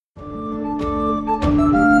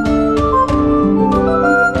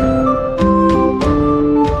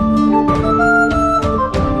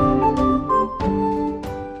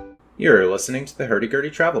listening to the Hurdy-Gurdy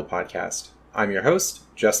Travel Podcast. I'm your host,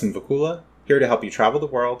 Justin Vakula, here to help you travel the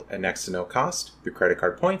world at next to no cost through credit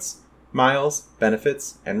card points, miles,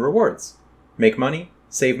 benefits, and rewards. Make money,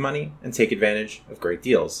 save money, and take advantage of great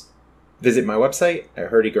deals. Visit my website at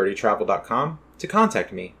hurdygurdytravel.com to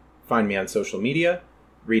contact me, find me on social media,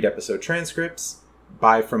 read episode transcripts,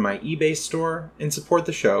 buy from my eBay store, and support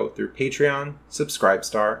the show through Patreon,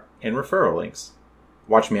 Subscribestar, and referral links.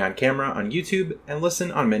 Watch me on camera on YouTube and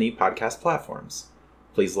listen on many podcast platforms.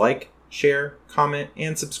 Please like, share, comment,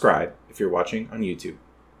 and subscribe if you're watching on YouTube.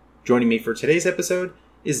 Joining me for today's episode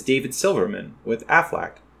is David Silverman with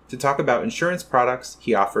Aflac to talk about insurance products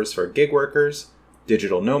he offers for gig workers,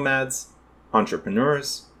 digital nomads,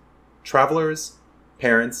 entrepreneurs, travelers,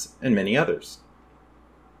 parents, and many others.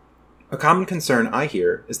 A common concern I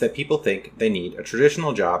hear is that people think they need a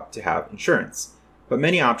traditional job to have insurance, but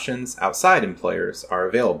many options outside employers are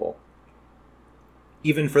available.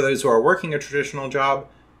 Even for those who are working a traditional job,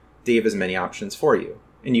 Dave has many options for you,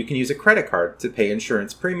 and you can use a credit card to pay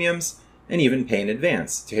insurance premiums and even pay in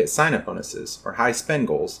advance to hit sign-up bonuses or high spend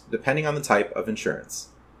goals depending on the type of insurance.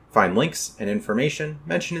 Find links and information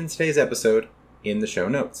mentioned in today's episode in the show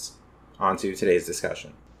notes. On to today's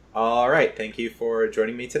discussion. All right, thank you for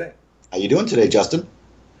joining me today. How you doing today, Justin?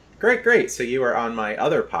 Great. So you are on my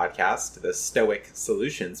other podcast, the Stoic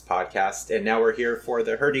Solutions podcast, and now we're here for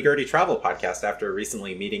the Hurdy-Gurdy Travel Podcast after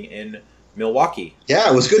recently meeting in Milwaukee. Yeah,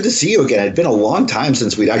 it was good to see you again. It'd been a long time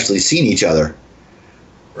since we'd actually seen each other.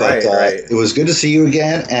 But right. It was good to see you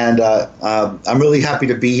again, and I'm really happy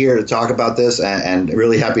to be here to talk about this, and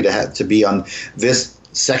really happy to be on this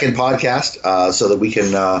second podcast so that we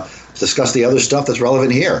can discuss the other stuff that's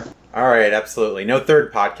relevant here. All right, absolutely. No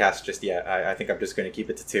third podcast just yet. I think I'm just going to keep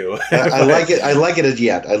it to two. I like it. I like it as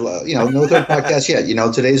yet. No third podcast yet.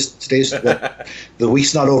 Today's the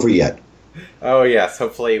week's not over yet. Oh yes.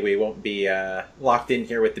 Hopefully we won't be locked in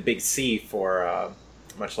here with the big C for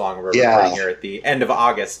much longer. We're recording here at the end of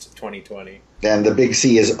August 2020. And the big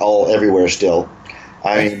C is all everywhere still.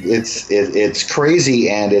 I mean, it's crazy,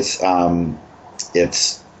 and it's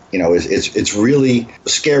really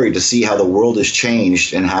scary to see how the world has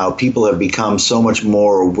changed and how people have become so much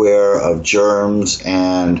more aware of germs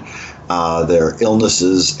and their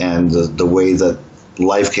illnesses and the way that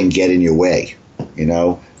life can get in your way.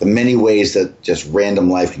 The many ways that just random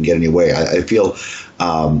life can get in your way. I feel,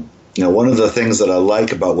 one of the things that I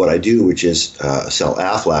like about what I do, which is sell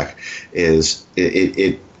Aflac, is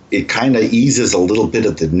it kind of eases a little bit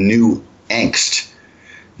of the new angst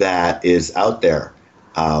that is out there.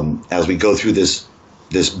 As we go through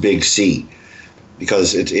this big C,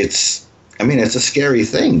 because it's a scary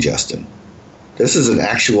thing, Justin. This is an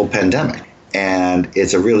actual pandemic, and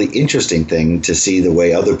it's a really interesting thing to see the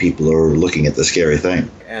way other people are looking at the scary thing.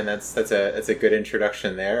 And that's a good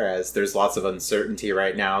introduction there, as there's lots of uncertainty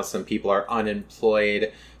right now. Some people are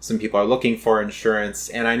unemployed, some people are looking for insurance,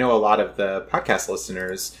 and I know a lot of the podcast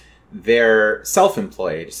listeners, they're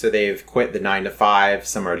self-employed, so they've quit the 9-to-5.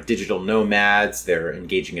 Some are digital nomads. They're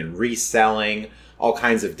engaging in reselling, all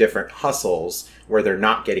kinds of different hustles where they're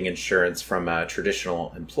not getting insurance from a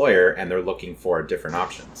traditional employer, and they're looking for different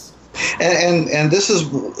options. And this is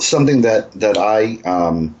something that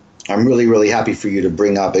I'm really, really happy for you to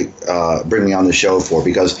bring me on the show for,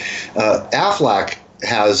 because Aflac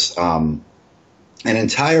has an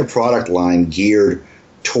entire product line geared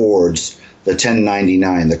towards the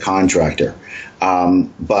 1099, the contractor.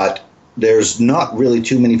 But there's not really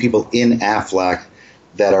too many people in Aflac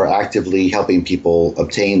that are actively helping people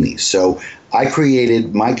obtain these. So I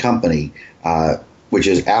created my company, which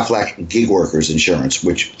is Aflac Gig Workers Insurance,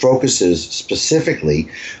 which focuses specifically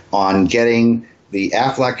on getting the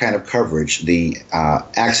Aflac kind of coverage, the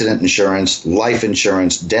accident insurance, life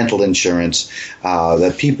insurance, dental insurance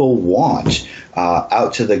that people want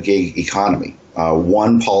out to the gig economy.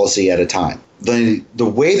 One policy at a time. The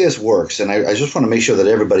way this works, and I just want to make sure that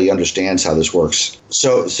everybody understands how this works.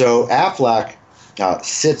 So Aflac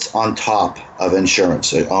sits on top of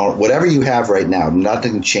insurance. Whatever you have right now,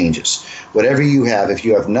 nothing changes. Whatever you have, if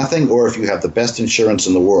you have nothing or if you have the best insurance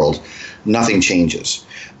in the world, nothing changes.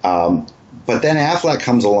 But then Aflac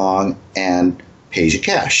comes along and pays you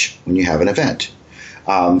cash when you have an event.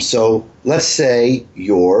 So let's say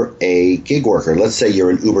you're a gig worker. Let's say you're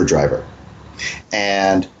an Uber driver.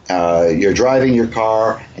 And you're driving your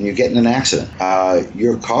car and you get in an accident.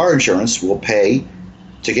 Your car insurance will pay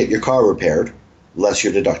to get your car repaired, less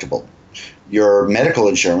your deductible. Your medical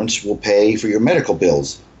insurance will pay for your medical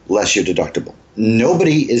bills, less your deductible.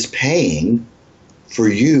 Nobody is paying for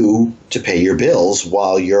you to pay your bills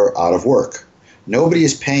while you're out of work. Nobody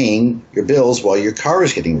is paying your bills while your car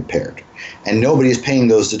is getting repaired. And nobody is paying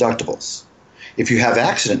those deductibles. If you have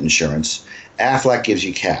accident insurance, Aflac gives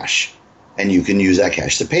you cash, and you can use that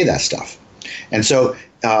cash to pay that stuff. And so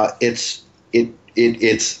it's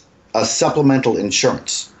a supplemental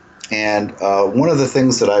insurance. And one of the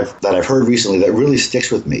things that I've heard recently that really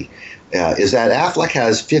sticks with me is that Aflac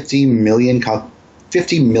has 50 million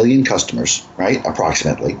customers, right,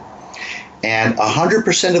 approximately, and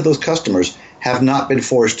 100% of those customers have not been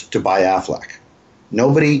forced to buy Aflac.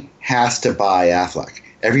 Nobody has to buy Aflac.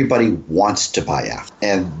 Everybody wants to buy Aflac,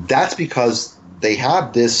 and that's because they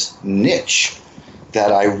have this niche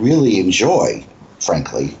that I really enjoy,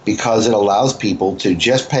 frankly, because it allows people to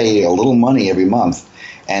just pay a little money every month.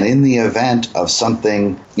 And in the event of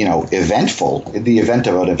something, eventful, in the event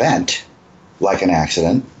of an event, like an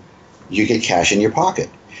accident, you get cash in your pocket.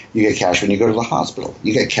 You get cash when you go to the hospital.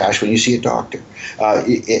 You get cash when you see a doctor.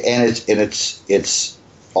 And it's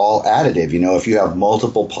all additive. If you have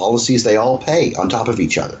multiple policies, they all pay on top of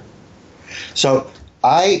each other. So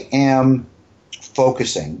I am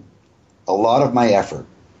focusing a lot of my effort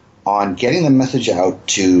on getting the message out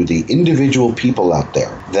to the individual people out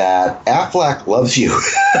there that Aflac loves you.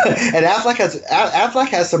 And Aflac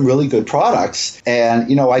has some really good products.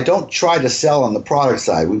 And, I don't try to sell on the product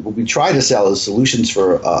side. What we try to sell is solutions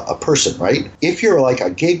for a person, right? If you're like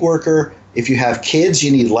a gig worker, if you have kids,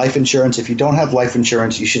 you need life insurance. If you don't have life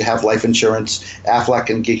insurance, you should have life insurance. Aflac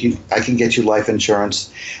I can get you life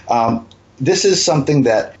insurance. This is something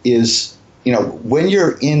that is, when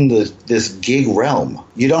you're in this gig realm,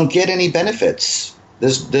 you don't get any benefits.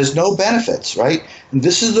 There's no benefits, right? And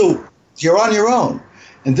you're on your own.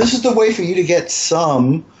 And this is the way for you to get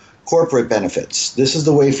some corporate benefits. This is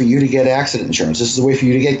the way for you to get accident insurance. This is the way for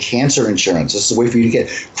you to get cancer insurance. This is the way for you to get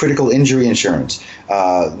critical injury insurance,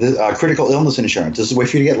 critical illness insurance. This is the way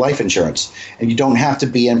for you to get life insurance. And you don't have to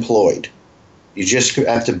be employed. You just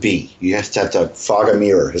have to be. You just have to fog a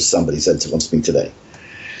mirror, as somebody said once to me today.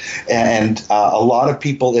 And a lot of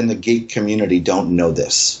people in the gig community don't know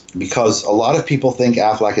this because a lot of people think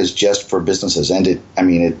Aflac is just for businesses, and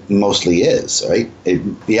it mostly is, right?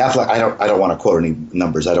 The Aflac, I don't want to quote any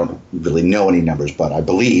numbers. I don't really know any numbers, but I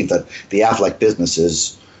believe that the Aflac business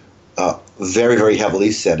is very, very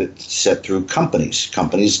heavily set through companies.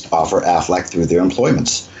 Companies offer Aflac through their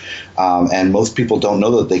employments, and most people don't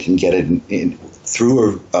know that they can get it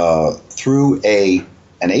through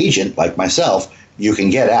an agent like myself. You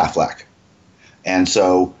can get Aflac. And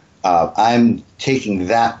so I'm taking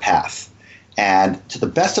that path. And to the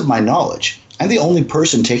best of my knowledge, I'm the only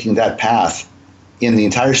person taking that path in the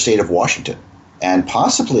entire state of Washington and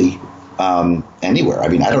possibly anywhere. I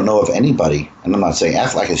don't know of anybody, and I'm not saying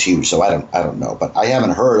Aflac is huge, so I don't know, but I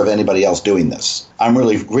haven't heard of anybody else doing this. I'm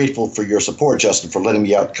really grateful for your support, Justin, for letting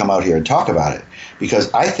me come out here and talk about it,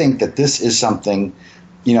 because I think that this is something,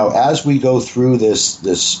 as we go through this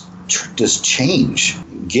change,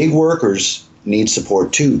 gig workers need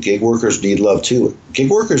support too. Gig workers need love too. Gig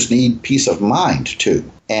workers need peace of mind too.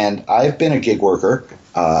 And I've been a gig worker.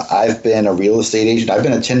 I've been a real estate agent. I've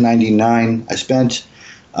been a 1099. I spent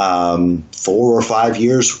 4 or 5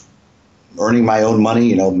 years earning my own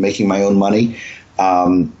money, making my own money,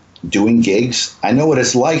 doing gigs. I know what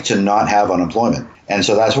it's like to not have unemployment. And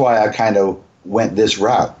so that's why I kind of went this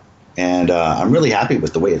route. And I'm really happy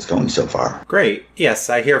with the way it's going so far. Great. Yes,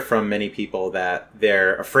 I hear from many people that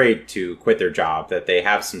they're afraid to quit their job, that they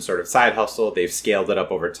have some sort of side hustle, they've scaled it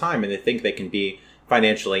up over time, and they think they can be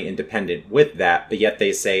financially independent with that, but yet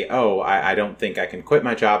they say, I don't think I can quit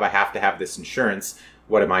my job, I have to have this insurance.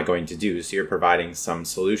 What am I going to do? So you're providing some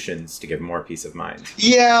solutions to give more peace of mind.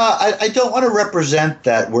 Yeah, I don't want to represent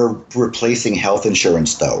that we're replacing health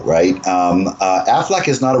insurance, though, right? Aflac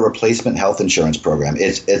is not a replacement health insurance program.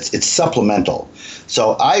 It's supplemental.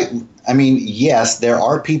 So yes, there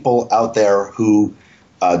are people out there who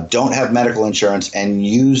don't have medical insurance and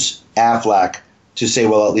use Aflac to say,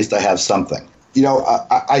 well, at least I have something.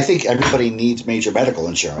 I think everybody needs major medical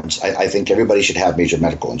insurance. I think everybody should have major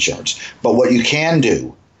medical insurance. But what you can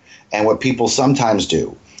do, and what people sometimes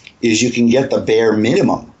do, is you can get the bare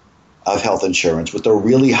minimum of health insurance with a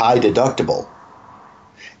really high deductible,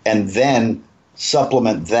 and then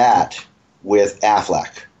supplement that with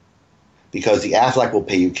Aflac, because the Aflac will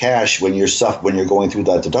pay you cash when you're going through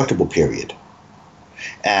that deductible period.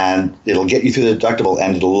 And it'll get you through the deductible,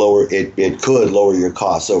 and it could lower your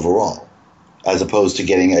costs overall, as opposed to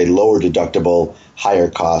getting a lower deductible,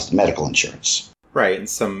 higher cost medical insurance. Right. And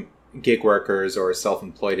some gig workers or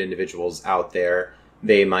self-employed individuals out there,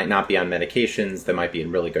 they might not be on medications. They might be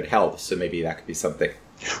in really good health. So maybe that could be something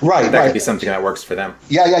Right, that could be something that works for them.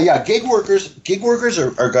 Yeah. Gig workers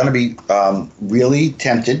are going to be really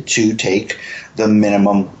tempted to take the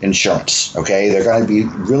minimum insurance. Okay, they're going to be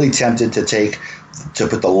really tempted to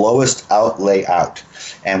put the lowest outlay out,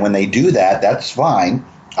 and when they do that, that's fine.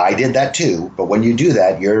 I did that too, but when you do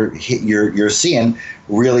that, you're seeing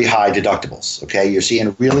really high deductibles. Okay, you're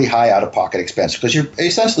seeing really high out-of-pocket expense because you're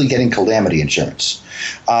essentially getting calamity insurance.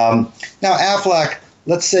 Now, Aflac,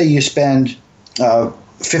 let's say you spend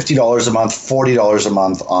 $50 a month, $40 a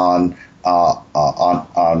month on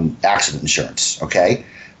accident insurance. Okay,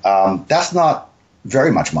 that's not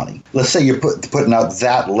very much money. Let's say you're putting out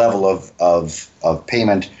that level of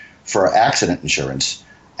payment for accident insurance,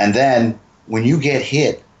 and then when you get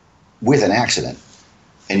hit with an accident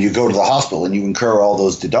and you go to the hospital and you incur all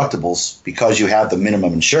those deductibles because you have the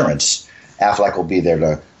minimum insurance, Aflac will be there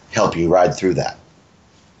to help you ride through that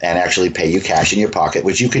and actually pay you cash in your pocket,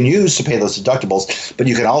 which you can use to pay those deductibles, but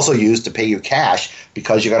you can also use to pay you cash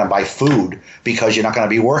because you're going to buy food because you're not going to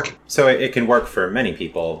be working. So it can work for many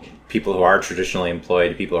people who are traditionally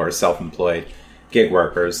employed, people who are self-employed, gig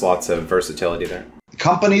workers, lots of versatility there.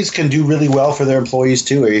 Companies can do really well for their employees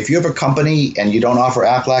too. If you have a company and you don't offer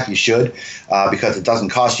Aflac, you should, because it doesn't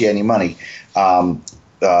cost you any money to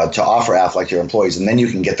offer Aflac to your employees, and then you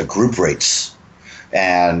can get the group rates.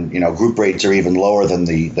 And group rates are even lower than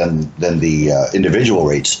the individual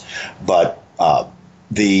rates. But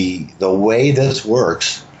the way this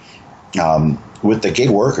works with the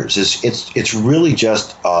gig workers is it's really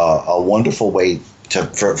just a wonderful way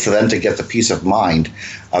for them to get the peace of mind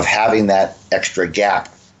of having that extra gap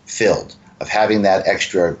filled, of having that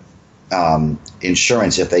extra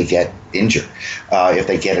insurance if they get injured, if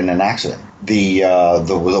they get in an accident. The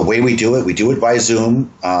way we do it by Zoom.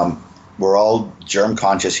 We're all germ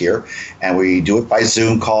conscious here, and we do it by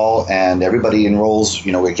Zoom call, and everybody enrolls.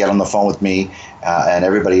 We get on the phone with me, and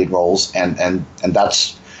everybody enrolls, and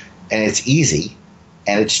it's easy,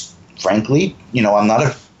 and it's frankly, I'm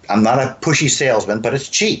not a pushy salesman, but it's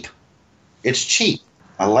cheap. It's cheap.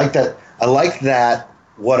 I like that.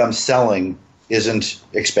 What I'm selling isn't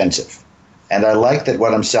expensive, and I like that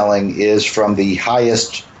what I'm selling is from the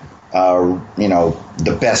highest,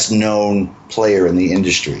 the best known player in the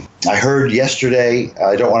industry. I heard yesterday,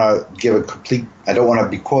 I don't want to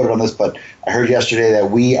be quoted on this, but I heard yesterday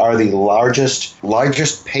that we are the largest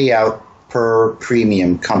payout per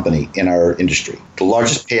premium company in our industry. The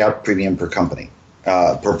largest payout premium per company,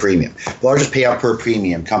 per premium. The largest payout per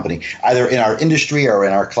premium company, either in our industry or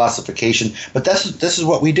in our classification. But this is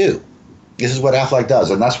what we do. This is what Aflac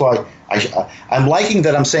does, and that's why I'm liking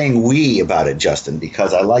that I'm saying we about it, Justin,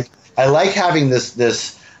 because I like having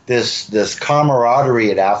this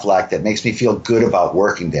camaraderie at Aflac that makes me feel good about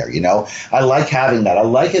working there. I like having that. I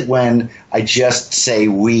like it when I just say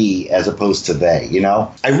we as opposed to they.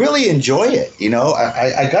 I really enjoy it.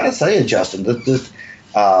 I got to tell you, Justin, the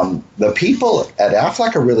people at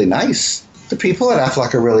Aflac are really nice. The people at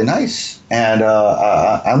Aflac are really nice, and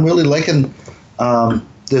I'm really liking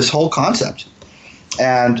this whole concept.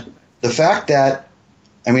 And the fact that,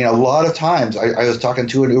 a lot of times, I was talking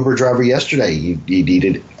to an Uber driver yesterday. He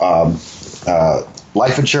needed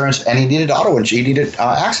life insurance, and he needed auto insurance. He needed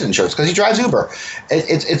accident insurance because he drives Uber.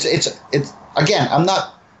 It's again, I'm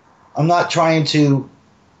not trying to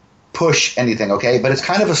push anything, okay? But it's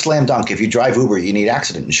kind of a slam dunk. If you drive Uber, you need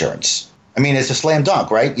accident insurance. It's a slam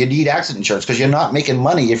dunk, right? You need accident insurance because you're not making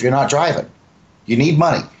money if you're not driving. You need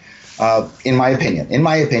money. In my opinion.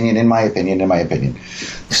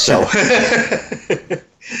 So,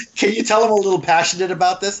 can you tell I'm a little passionate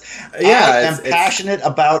about this? Yeah, I am passionate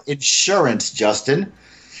about insurance, Justin.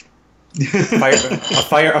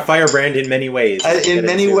 A firebrand in many ways. In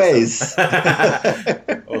many ways.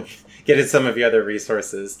 We'll get into some of the other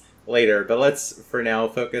resources later, but let's for now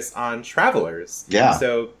focus on travelers. Yeah.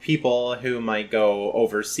 So people who might go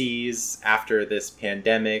overseas after this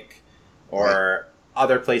pandemic, or right,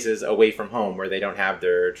 other places away from home where they don't have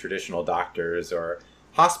their traditional doctors or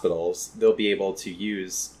hospitals, they'll be able to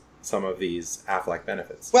use some of these Aflac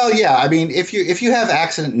benefits. Well, yeah. If you have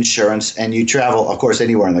accident insurance and you travel, of course,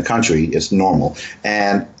 anywhere in the country, it's normal.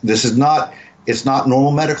 And it's not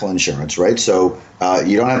normal medical insurance, right? So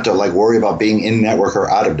you don't have to worry about being in network or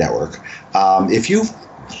out of network. If you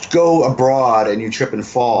go abroad and you trip and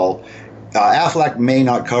fall, Aflac may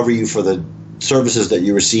not cover you for the services that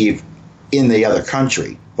you receive in the other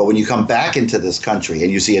country. But when you come back into this country and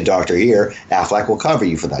you see a doctor here, Aflac will cover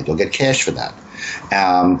you for that. You'll get cash for that.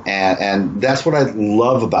 And that's what I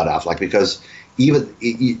love about Aflac, because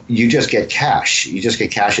you just get cash. You just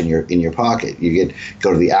get cash in your pocket. You get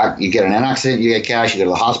an accident, you get cash. You go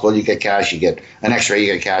to the hospital, you get cash. You get an X-ray,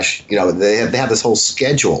 you get cash. They have this whole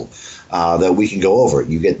schedule that we can go over.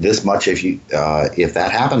 You get this much if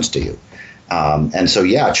that happens to you. And so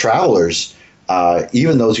travelers,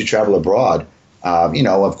 even those who travel abroad,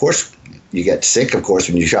 of course. You get sick, of course,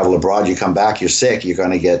 when you travel abroad. You come back, you're sick. You're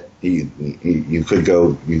going to get you could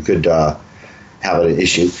have an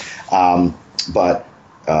issue, but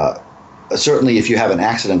certainly if you have an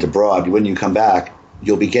accident abroad, when you come back,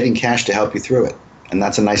 you'll be getting cash to help you through it, and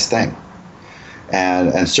that's a nice thing.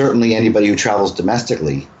 And certainly anybody who travels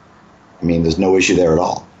domestically, I mean, there's no issue there at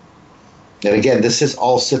all. And again,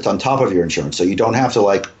 all sits on top of your insurance, so you don't have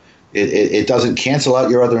to it doesn't cancel out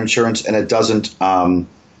your other insurance, and it doesn't.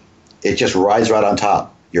 It just rides right on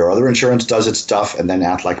top. Your other insurance does its stuff, and then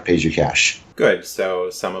Aflac pays you cash. Good. So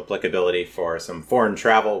some applicability for some foreign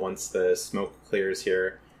travel once the smoke clears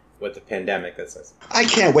here with the pandemic. I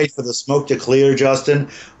can't wait for the smoke to clear, Justin.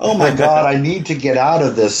 Oh, my God. I need to get out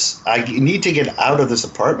of this. I need to get out of this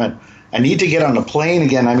apartment. I need to get on a plane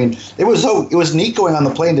again. I mean, it was neat going on the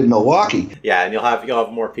plane to Milwaukee. Yeah, and you'll have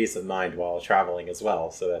more peace of mind while traveling as well.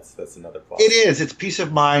 So that's another plus. It is. It's peace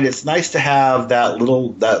of mind. It's nice to have that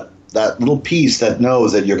little piece that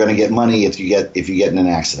knows that you're going to get money if you get in an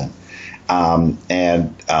accident. And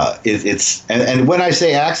when I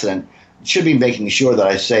say accident, it should be making sure that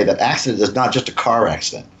I say that accident is not just a car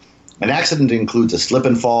accident. An accident includes a slip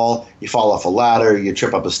and fall, you fall off a ladder, you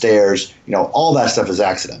trip up the stairs, all that stuff is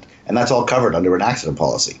accident. And that's all covered under an accident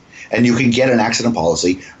policy. And you can get an accident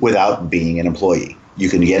policy without being an employee. You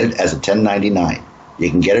can get it as a 1099. You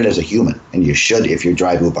can get it as a human, and you should if you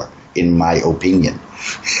drive Uber, in my opinion.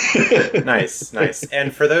 Nice.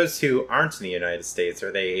 And for those who aren't in the United States,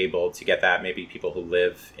 are they able to get that? Maybe people who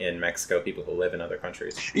live in Mexico, people who live in other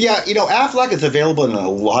countries? Yeah, Aflac is available in a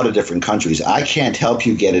lot of different countries. I can't help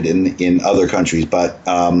you get it in other countries, but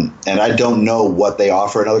and I don't know what they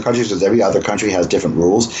offer in other countries because every other country has different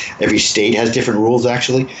rules. Every state has different rules,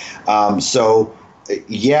 actually.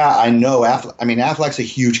 Yeah, I know. Aflac's a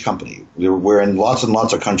huge company. We're in lots and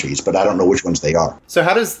lots of countries, but I don't know which ones they are. So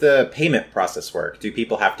how does the payment process work? Do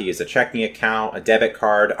people have to use a checking account, a debit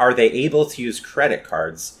card? Are they able to use credit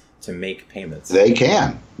cards to make payments? They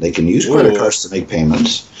can. They can use credit cards to make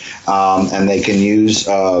payments, and they can use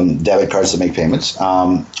debit cards to make payments,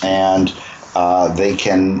 and they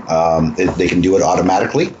can do it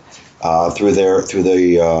automatically through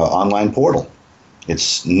the online portal.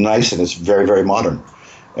 It's nice and it's very, very modern,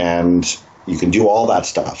 and you can do all that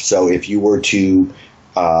stuff. So if you were to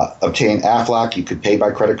obtain Aflac, you could pay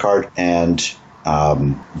by credit card and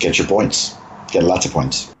get your points, get lots of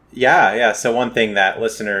points. Yeah. So one thing that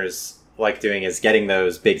listeners like doing is getting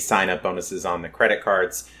those big sign-up bonuses on the credit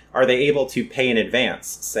cards. Are they able to pay in advance?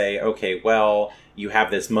 Say, okay, well, you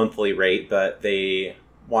have this monthly rate, but they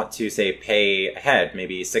want to, say, pay ahead,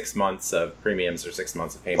 maybe 6 months of premiums or 6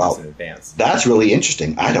 months of payments in advance? That's really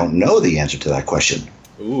interesting. I don't know the answer to that question.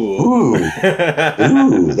 Ooh.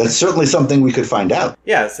 That's certainly something we could find out.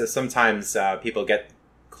 Yeah, so sometimes people get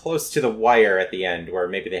close to the wire at the end where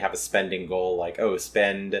maybe they have a spending goal like,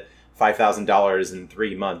 spend $5,000 in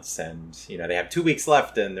 3 months, and they have 2 weeks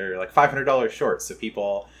left and they're like $500 short. So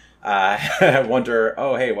people wonder,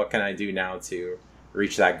 hey, what can I do now to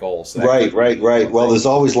reach that goal? So that right. Well, there's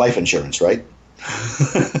always life insurance, right?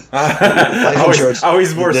 Life insurance.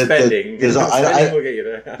 Always more spending. Spending will get you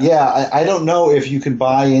there. Yeah, I don't know if you can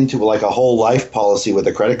buy into like a whole life policy with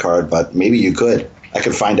a credit card, but maybe you could. I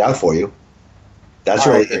could find out for you. That's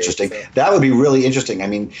really interesting. So that would be really interesting. I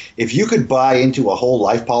mean, if you could buy into a whole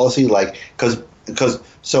life policy,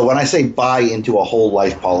 so when I say buy into a whole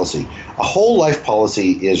life policy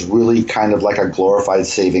is really kind of like a glorified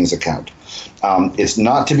savings account. It's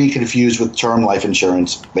not to be confused with term life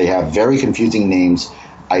insurance. They have very confusing names.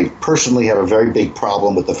 I personally have a very big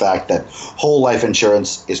problem with the fact that whole life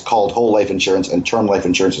insurance is called whole life insurance and term life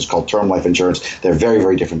insurance is called term life insurance. They're very,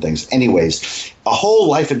 very different things. Anyways, a whole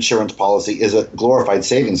life insurance policy is a glorified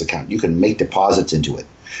savings account. You can make deposits into it.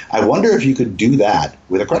 I wonder if you could do that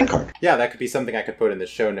with a credit card. Yeah, that could be something I could put in the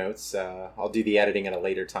show notes. I'll do the editing at a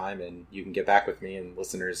later time, and you can get back with me, and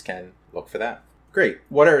listeners can look for that. Great.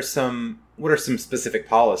 What are some specific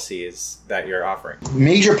policies that you're offering?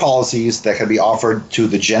 Major policies that can be offered to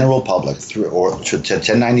the general public to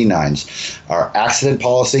 1099s are accident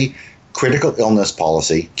policy, critical illness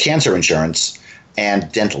policy, cancer insurance,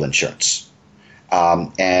 and dental insurance.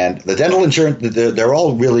 And the dental insurance, they're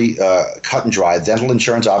all really cut and dry. Dental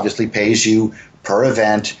insurance obviously pays you per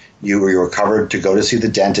event. You're covered to go to see the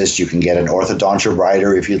dentist. You can get an orthodontia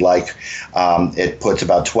rider if you'd like. It puts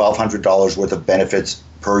about $1,200 worth of benefits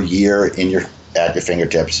per year at your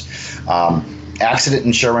fingertips. Accident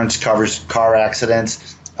insurance covers car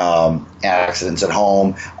accidents, accidents at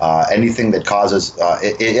home, anything that causes.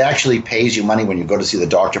 It actually pays you money when you go to see the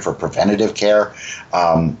doctor for preventative care,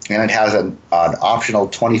 and it has an optional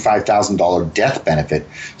 $25,000 death benefit.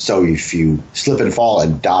 So if you slip and fall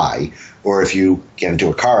and die, or if you get into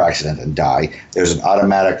a car accident and die, there's an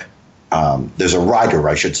automatic, there's a rider,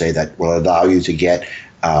 I should say, that will allow you to get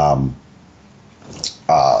a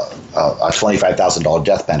 $25,000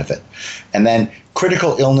 death benefit. And then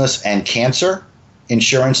critical illness and cancer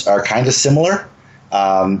insurance are kind of similar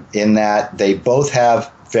in that they both have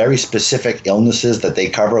very specific illnesses that they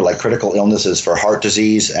cover, like critical illnesses for heart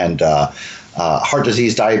disease and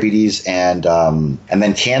diabetes, and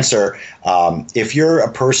then cancer. If you're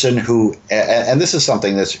a person who, and this is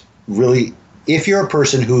something that's really, if you're a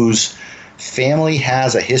person whose family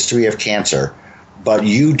has a history of cancer, but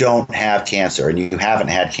you don't have cancer and you haven't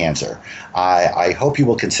had cancer, I hope you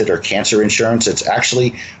will consider cancer insurance. It's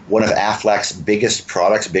actually one of Aflac's biggest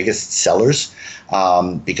products, biggest sellers,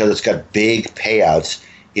 because it's got big payouts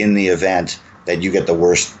in the event that you get the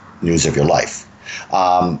worst news of your life.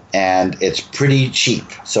 And it's pretty cheap.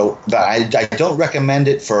 So I don't recommend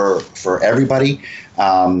it for everybody.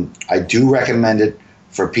 I do recommend it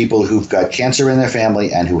for people who've got cancer in their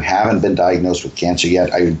family and who haven't been diagnosed with cancer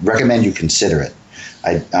yet. I recommend you consider it.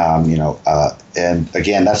 And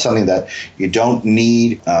again, that's something that you don't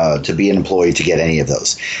need to be an employee to get any of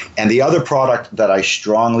those. And the other product that I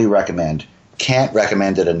strongly recommend, can't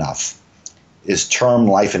recommend it enough, is term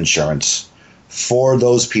life insurance for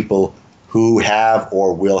those people who have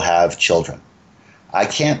or will have children. I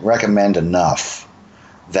can't recommend enough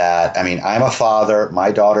that, I mean, I'm a father.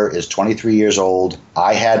 My daughter is 23 years old.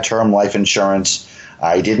 I had term life insurance.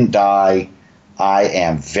 I didn't die. I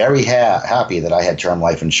am very happy that I had term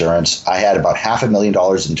life insurance. I had about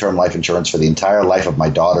 $500,000 in term life insurance for the entire life of my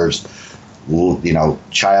daughter's,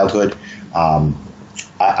 childhood. I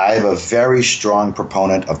am a very strong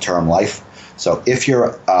proponent of term life. So if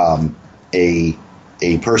you're a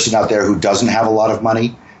person out there who doesn't have a lot of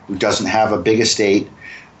money, who doesn't have a big estate,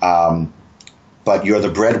 but you're the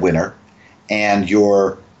breadwinner, and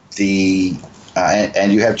you're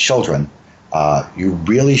and you have children, you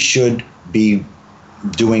really should be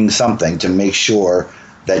doing something to make sure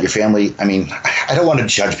that your family. I mean, I don't want to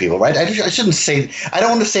judge people, right? I shouldn't say. I don't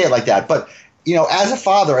want to say it like that, but as a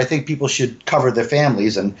father, I think people should cover their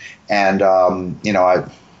families, and I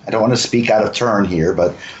don't want to speak out of turn here,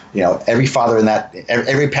 but every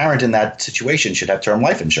parent in that situation should have term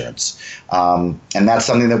life insurance, and that's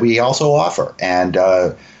something that we also offer. And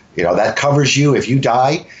that covers you if you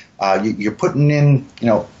die. You're putting in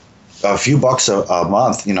a few bucks a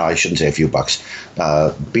month. I shouldn't say a few bucks,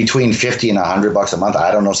 between $50 and $100 a month. I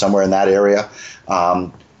don't know, somewhere in that area.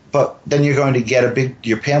 But then you're going to get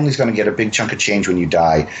your family's going to get a big chunk of change when you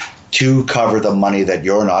die to cover the money that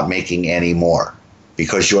you're not making anymore,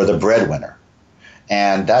 because you're the breadwinner.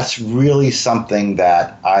 And that's really something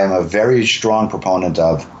that I'm a very strong proponent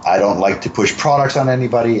of. I don't like to push products on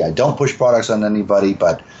anybody. I don't push products on anybody,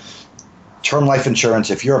 but term life insurance,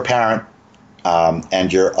 if you're a parent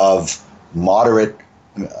and you're of moderate,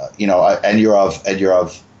 and you're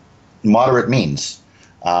of moderate means,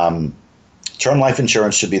 term life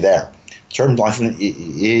insurance should be there. Term life,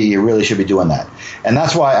 you really should be doing that. And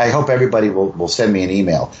that's why I hope everybody will send me an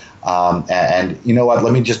email. And you know what?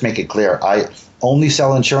 Let me just make it clear. I only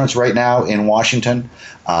sell insurance right now in Washington.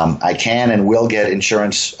 I can and will get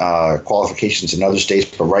insurance qualifications in other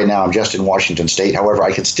states, but right now I'm just in Washington State. However,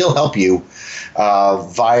 I can still help you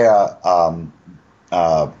via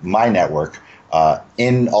my network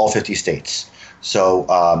in all 50 states.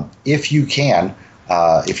 So if you can,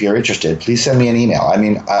 if you're interested, please send me an email. I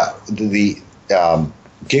mean, the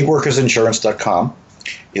gigworkersinsurance.com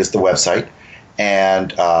is the website.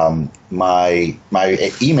 And my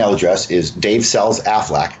email address is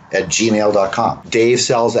davesellsaflac@gmail.com.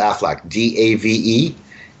 davesellsaflac,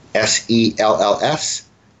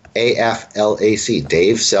 DAVESELLSAFLAC,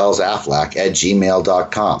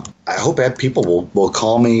 davesellsaflac@gmail.com. I hope that people will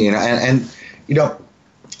call me, and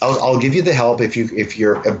I'll give you the help if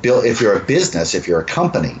you're a business, if you're a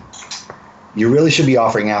company. You really should be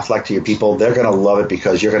offering Aflac to your people. They're going to love it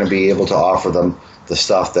because you're going to be able to offer them the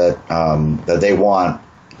stuff that they want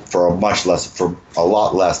for a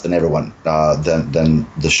lot less than everyone than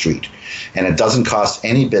the street, and it doesn't cost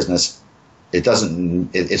any business.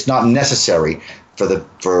 It's not necessary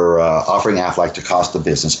for offering Aflac to cost the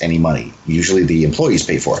business any money. Usually the employees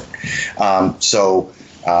pay for it. So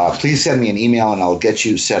please send me an email and I'll get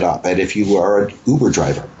you set up. And if you are an Uber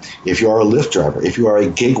driver, if you are a Lyft driver, if you are a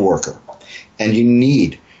gig worker, and you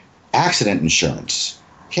need accident insurance,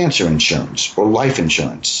 cancer insurance, or life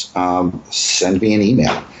insurance, send me an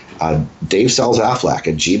email.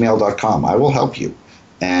 DaveSellsAflac@gmail.com. I will help you.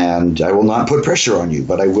 And I will not put pressure on you,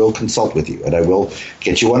 but I will consult with you. And I will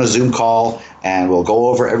get you on a Zoom call, and we'll go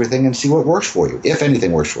over everything and see what works for you, if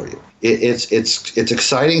anything works for you. It's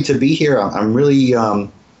exciting to be here. I'm really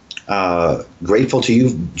grateful to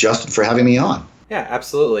you, Justin, for having me on. Yeah,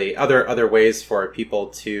 absolutely. Other ways for people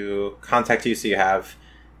to contact you. So you have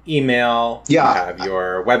email, you have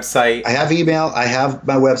your website. I have email, I have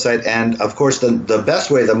my website, and of course the best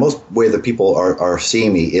way, the most way that people are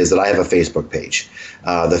seeing me is that I have a Facebook page.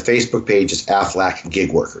 The Facebook page is Aflac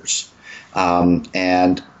Gig Workers.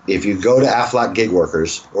 And if you go to Aflac Gig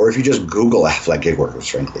Workers, or if you just Google Aflac Gig Workers,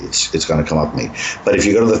 frankly, it's going to come up with me. But if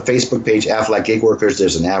you go to the Facebook page, Aflac Gig Workers,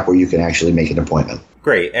 there's an app where you can actually make an appointment.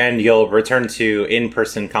 Great. And you'll return to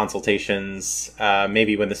in-person consultations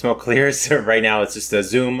maybe when the smoke clears. Right now it's just a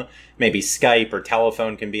Zoom. Maybe Skype or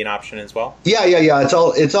telephone can be an option as well. Yeah.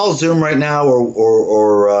 It's all Zoom right now,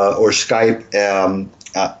 or Skype.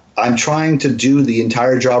 I'm trying to do the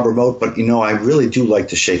entire job remote, but I really do like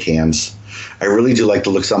to shake hands. I really do like to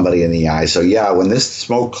look somebody in the eye. So yeah, when this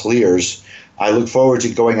smoke clears, I look forward to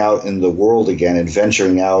going out in the world again and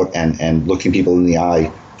venturing out and looking people in the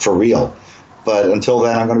eye for real. But until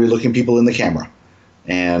then, I'm going to be looking people in the camera.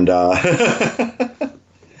 And,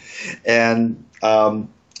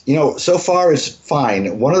 so far it's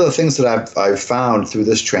fine. One of the things that I've found through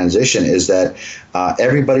this transition is that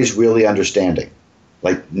everybody's really understanding.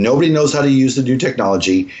 Like, nobody knows how to use the new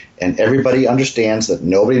technology, and everybody understands that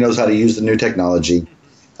nobody knows how to use the new technology.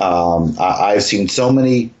 I've seen so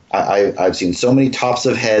many tops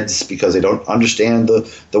of heads because they don't understand the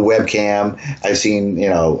webcam. I've seen,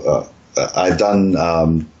 I've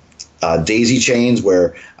done daisy chains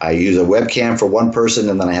where I use a webcam for one person,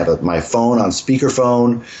 and then I have my phone on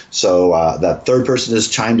speakerphone, so that third person is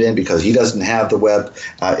chimed in because he doesn't have the web.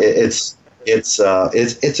 It's a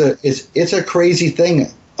crazy thing.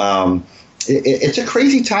 It's a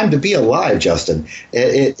crazy time to be alive, Justin.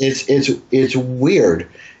 It's weird.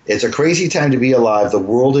 It's a crazy time to be alive. The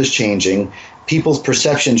world is changing. People's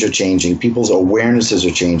perceptions are changing. People's awarenesses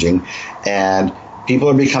are changing, and people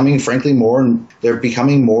are becoming, frankly, they're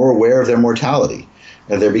becoming more aware of their mortality.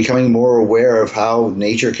 And they're becoming more aware of how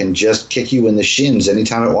nature can just kick you in the shins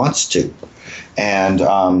anytime it wants to. And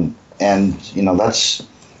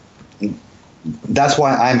that's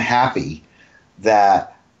why I'm happy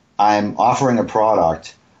that I'm offering a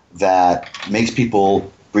product that makes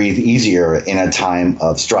people breathe easier in a time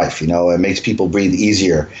of strife. It makes people breathe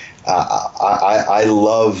easier. I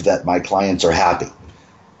love that my clients are happy.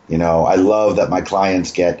 I love that my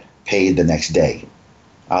clients get paid the next day.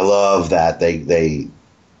 I love that I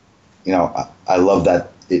love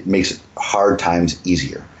that it makes hard times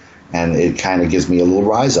easier. And it kind of gives me a little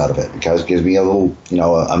rise out of it, because it gives me a little,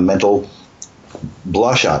 a mental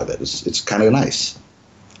blush out of it. It's kind of nice.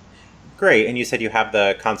 Great. And you said you have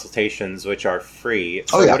the consultations, which are free.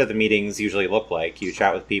 So what do the meetings usually look like? You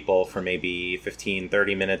chat with people for maybe 15,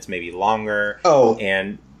 30 minutes, maybe longer.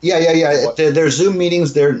 Yeah. There's Zoom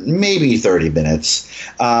meetings. They're maybe 30 minutes.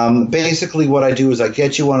 Basically, what I do is I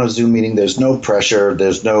get you on a Zoom meeting. There's no pressure.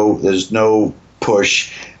 There's no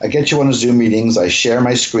push. I get you on a Zoom meetings. I share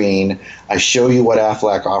my screen. I show you what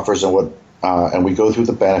Aflac offers and we go through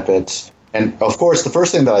the benefits. And of course, the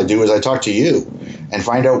first thing that I do is I talk to you and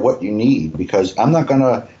find out what you need, because I'm not going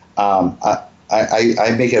to.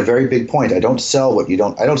 I make a very big point. I don't sell what you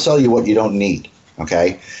don't. I don't sell you what you don't need.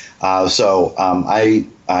 Okay, so I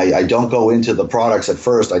don't go into the products at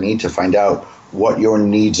first. I need to find out what your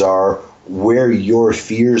needs are, where your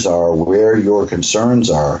fears are, where your concerns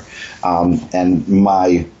are, and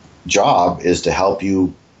my job is to help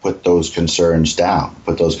you put those concerns down,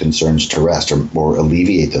 put those concerns to rest, or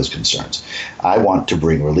alleviate those concerns. I want to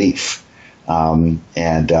bring relief. And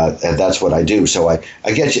that's what I do. So I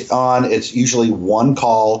get you on. It's usually one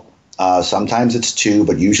call. Sometimes it's two,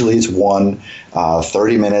 but usually it's one.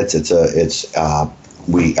 30 minutes.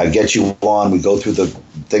 I get you on. We go through the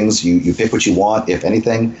things. You pick what you want, if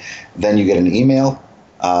anything. Then you get an email.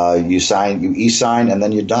 You e-sign, and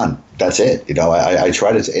then you're done. That's it. I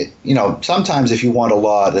try to, sometimes if you want a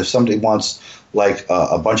lot, if somebody wants like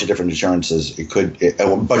a bunch of different insurances, a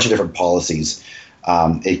bunch of different policies,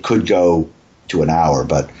 it could go to an hour,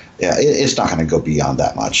 but yeah, it's not going to go beyond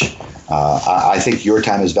that much. I think your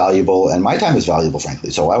time is valuable and my time is valuable,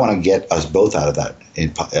 frankly. So I want to get us both out of that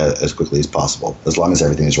as quickly as possible, as long as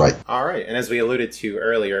everything is right. All right. And as we alluded to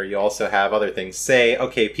earlier, you also have other things. Say,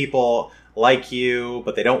 okay, people like you,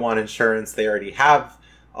 but they don't want insurance. They already have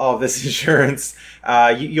all of this insurance.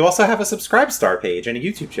 You also have a Subscribestar page and a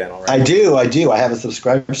YouTube channel, right? I do. I have a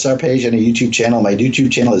Subscribestar page and a YouTube channel. My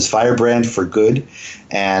YouTube channel is Firebrand for Good.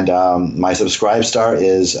 And my Subscribestar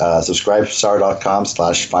is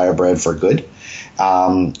subscribestar.com/Firebrand for Good.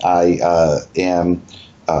 I am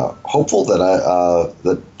hopeful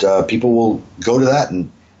that people will go to that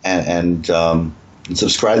and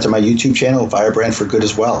subscribe to my YouTube channel, Firebrand for Good,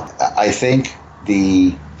 as well. I think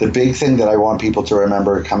the big thing that I want people to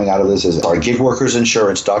remember coming out of this is our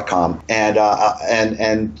gigworkersinsurance.com.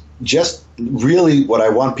 And just really what I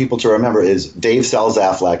want people to remember is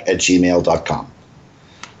davesalzaflac@gmail.com.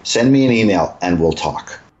 Send me an email and we'll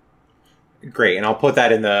talk. Great, and I'll put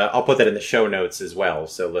that in the show notes as well,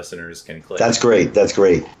 so listeners can click. That's great.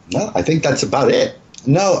 No, I think that's about it.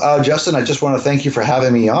 No, Justin, I just want to thank you for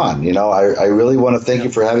having me on. I really want to thank you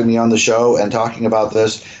for having me on the show and talking about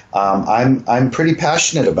this. I'm pretty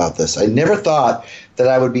passionate about this. I never thought that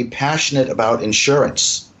I would be passionate about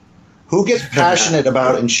insurance. Who gets passionate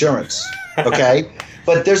about insurance? Okay,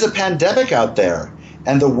 but there's a pandemic out there.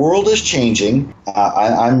 And the world is changing.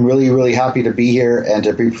 I'm really, really happy to be here and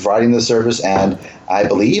to be providing this service. And I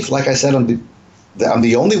believe, like I said, I'm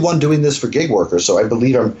the only one doing this for gig workers. So I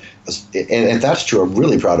believe and if that's true, I'm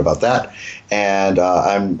really proud about that. And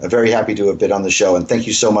I'm very happy to have been on the show. And thank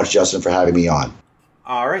you so much, Justin, for having me on.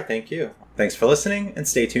 All right. Thank you. Thanks for listening, and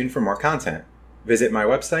stay tuned for more content. Visit my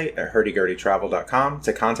website at hurdygurdytravel.com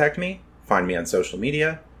to contact me, find me on social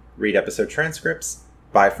media, read episode transcripts,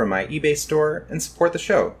 buy from my eBay store, and support the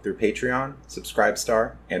show through Patreon,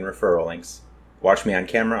 Subscribestar, and referral links. Watch me on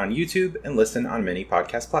camera on YouTube and listen on many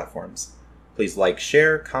podcast platforms. Please like,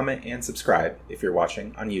 share, comment, and subscribe if you're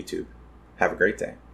watching on YouTube. Have a great day.